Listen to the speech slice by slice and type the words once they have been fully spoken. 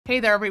Hey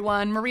there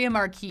everyone, Maria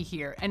Marquis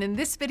here, and in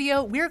this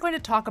video, we're going to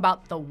talk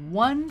about the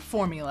one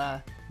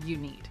formula you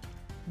need.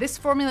 This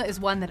formula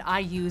is one that I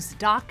use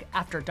doc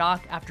after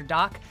doc after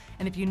doc,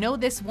 and if you know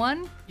this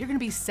one, you're gonna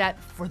be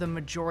set for the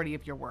majority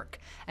of your work,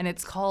 and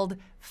it's called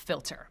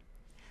filter.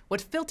 What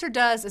filter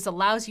does is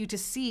allows you to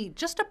see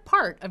just a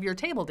part of your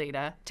table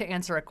data to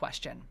answer a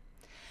question.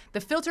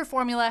 The filter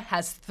formula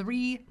has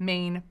three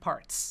main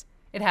parts.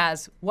 It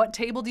has what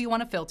table do you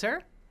want to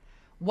filter,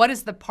 what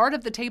is the part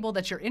of the table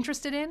that you're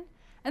interested in,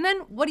 and then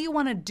what do you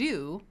want to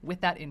do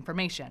with that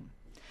information?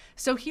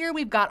 So here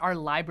we've got our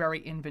library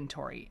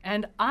inventory,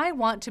 and I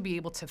want to be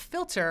able to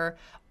filter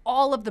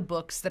all of the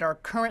books that are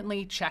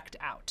currently checked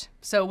out.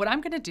 So what I'm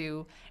going to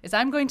do is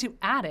I'm going to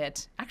add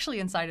it actually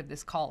inside of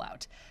this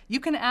callout. You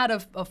can add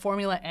a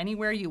formula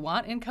anywhere you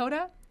want in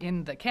Coda,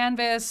 in the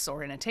canvas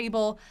or in a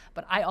table,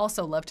 but I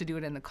also love to do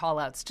it in the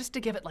callouts just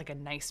to give it like a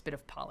nice bit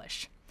of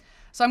polish.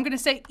 So I'm going to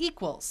say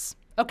equals.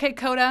 Okay,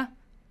 Coda.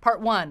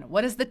 Part 1,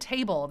 what is the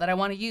table that I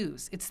want to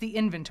use? It's the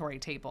inventory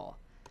table.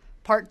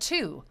 Part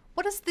 2,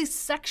 what is the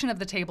section of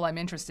the table I'm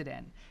interested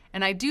in?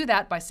 And I do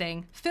that by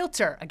saying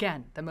filter.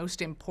 Again, the most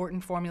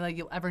important formula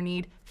you'll ever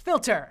need,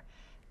 filter.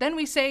 Then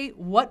we say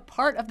what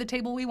part of the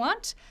table we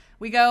want.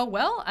 We go,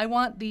 well, I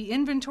want the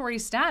inventory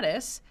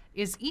status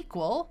is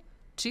equal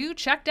to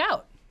checked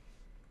out.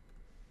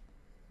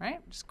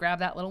 Right? Just grab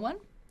that little one.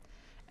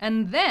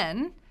 And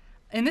then,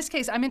 in this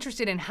case, I'm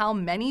interested in how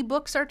many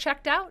books are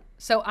checked out.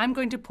 So I'm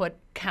going to put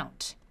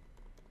count,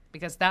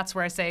 because that's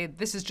where I say,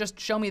 this is just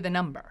show me the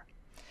number.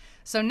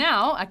 So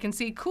now I can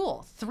see,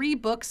 cool, 3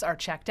 books are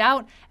checked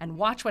out, and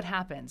watch what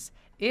happens.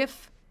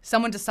 If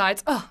someone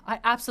decides, oh, I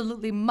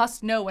absolutely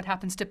must know what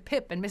happens to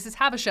Pip and Mrs.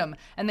 Havisham,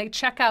 and they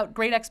check out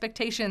Great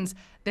Expectations,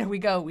 there we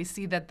go, we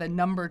see that the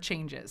number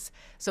changes.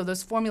 So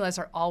those formulas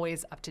are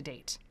always up to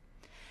date.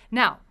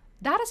 Now,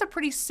 that is a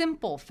pretty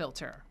simple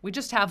filter. We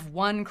just have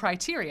one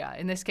criteria.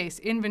 In this case,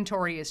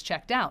 inventory is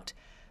checked out.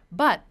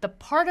 But the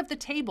part of the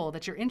table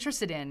that you're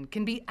interested in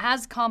can be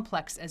as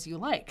complex as you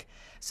like.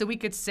 So we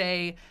could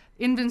say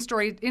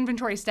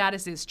inventory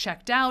status is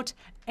checked out,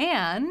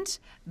 and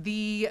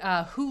the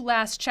who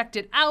last checked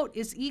it out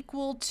is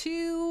equal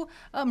to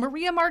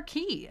Maria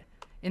Marquis.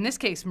 In this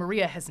case,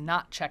 Maria has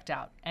not checked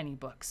out any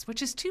books,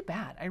 which is too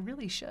bad. I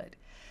really should.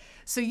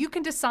 So you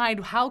can decide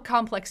how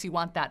complex you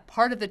want that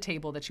part of the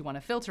table that you want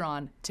to filter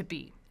on to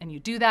be. And you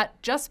do that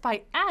just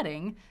by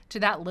adding to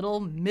that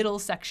little middle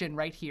section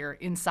right here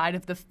inside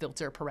of the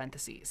filter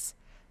parentheses.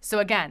 So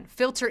again,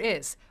 filter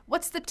is,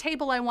 what's the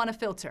table I want to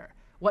filter?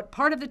 What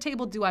part of the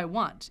table do I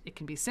want? It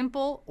can be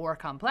simple or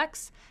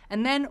complex.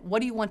 And then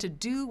what do you want to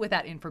do with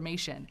that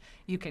information?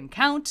 You can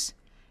count,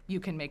 you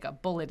can make a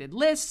bulleted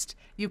list,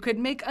 you could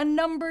make a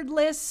numbered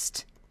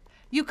list.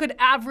 You could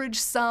average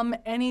sum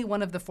any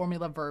one of the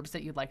formula verbs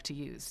that you'd like to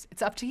use.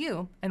 It's up to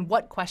you and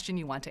what question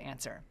you want to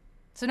answer.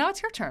 So now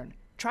it's your turn.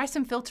 Try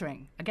some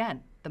filtering.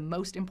 Again, the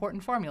most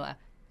important formula,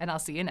 and I'll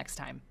see you next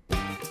time.